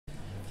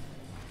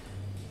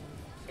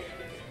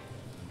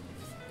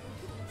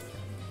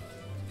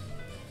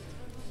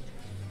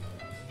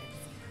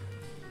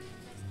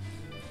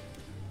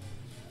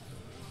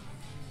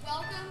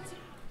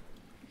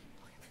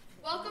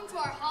Welcome to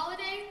our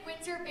holiday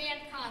winter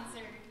band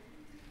concert.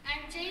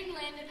 I'm Jane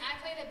Lind and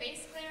I play the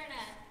bass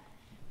clarinet.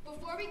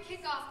 Before we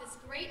kick off this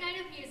great night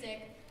of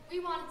music, we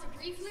wanted to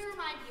briefly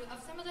remind you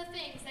of some of the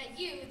things that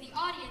you, the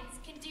audience,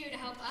 can do to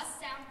help us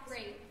sound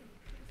great.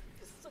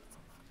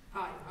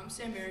 Hi, I'm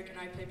Sam Merrick and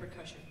I play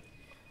percussion.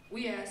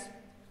 We ask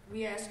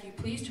you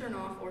please turn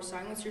off or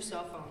silence your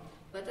cell phone.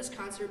 Let this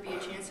concert be a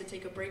chance to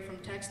take a break from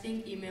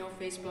texting, email,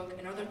 Facebook,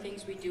 and other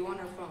things we do on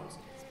our phones.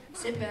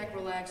 Sit back,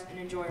 relax, and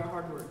enjoy our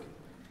hard work.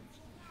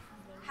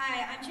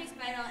 Hi, I'm Chase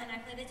Vidal and I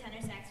play the tenor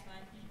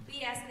saxophone.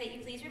 We ask that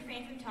you please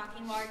refrain from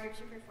talking while our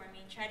groups are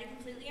performing. Try to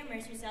completely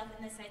immerse yourself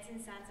in the sights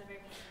and sounds of our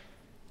band.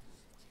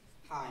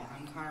 Hi,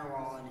 I'm Connor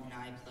Wallen and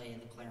I play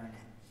the clarinet.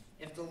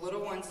 If the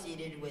little one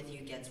seated with you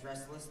gets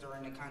restless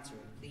during the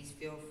concert, please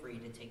feel free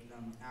to take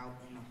them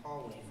out in the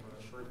hallway for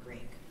a short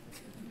break.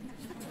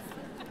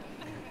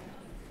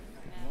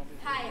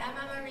 Hi, I'm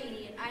Emma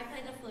Reedy and I play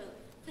the flute.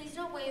 Please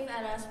don't wave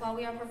at us while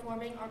we are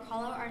performing or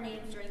call out our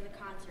names during the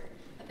concert.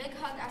 A big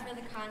hug after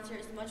the concert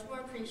is much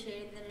more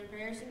appreciated than an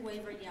embarrassing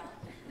wave or yell.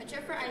 A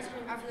trip for ice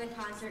cream after the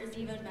concert is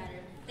even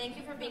better. Thank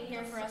you for being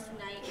here for us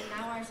tonight, and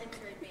now our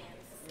sixth grade band.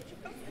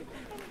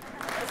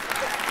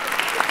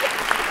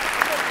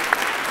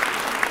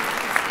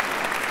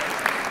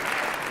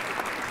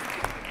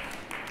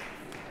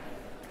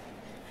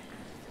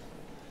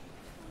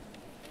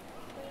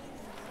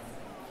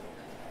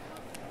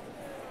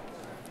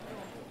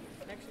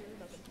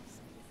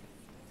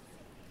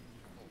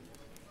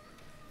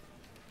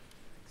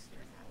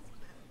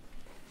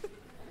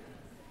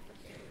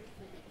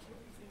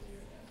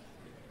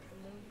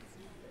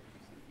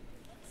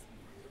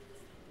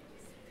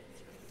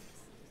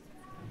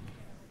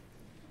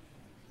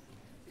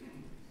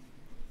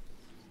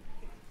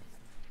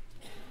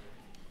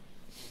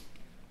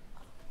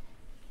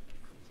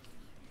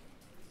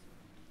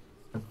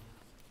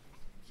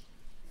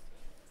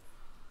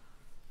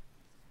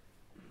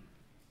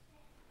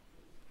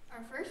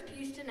 Our first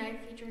piece tonight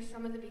features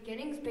some of the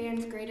Beginnings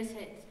Band's greatest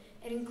hits.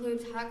 It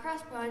includes Hot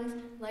Cross Buns,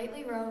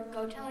 Lightly Row,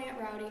 Go Tell Aunt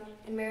Rowdy,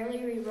 and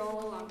Merrily We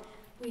Roll Along.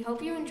 We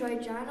hope you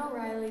enjoyed John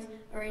O'Reilly's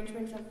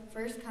arrangements of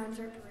First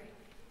Concert Parade.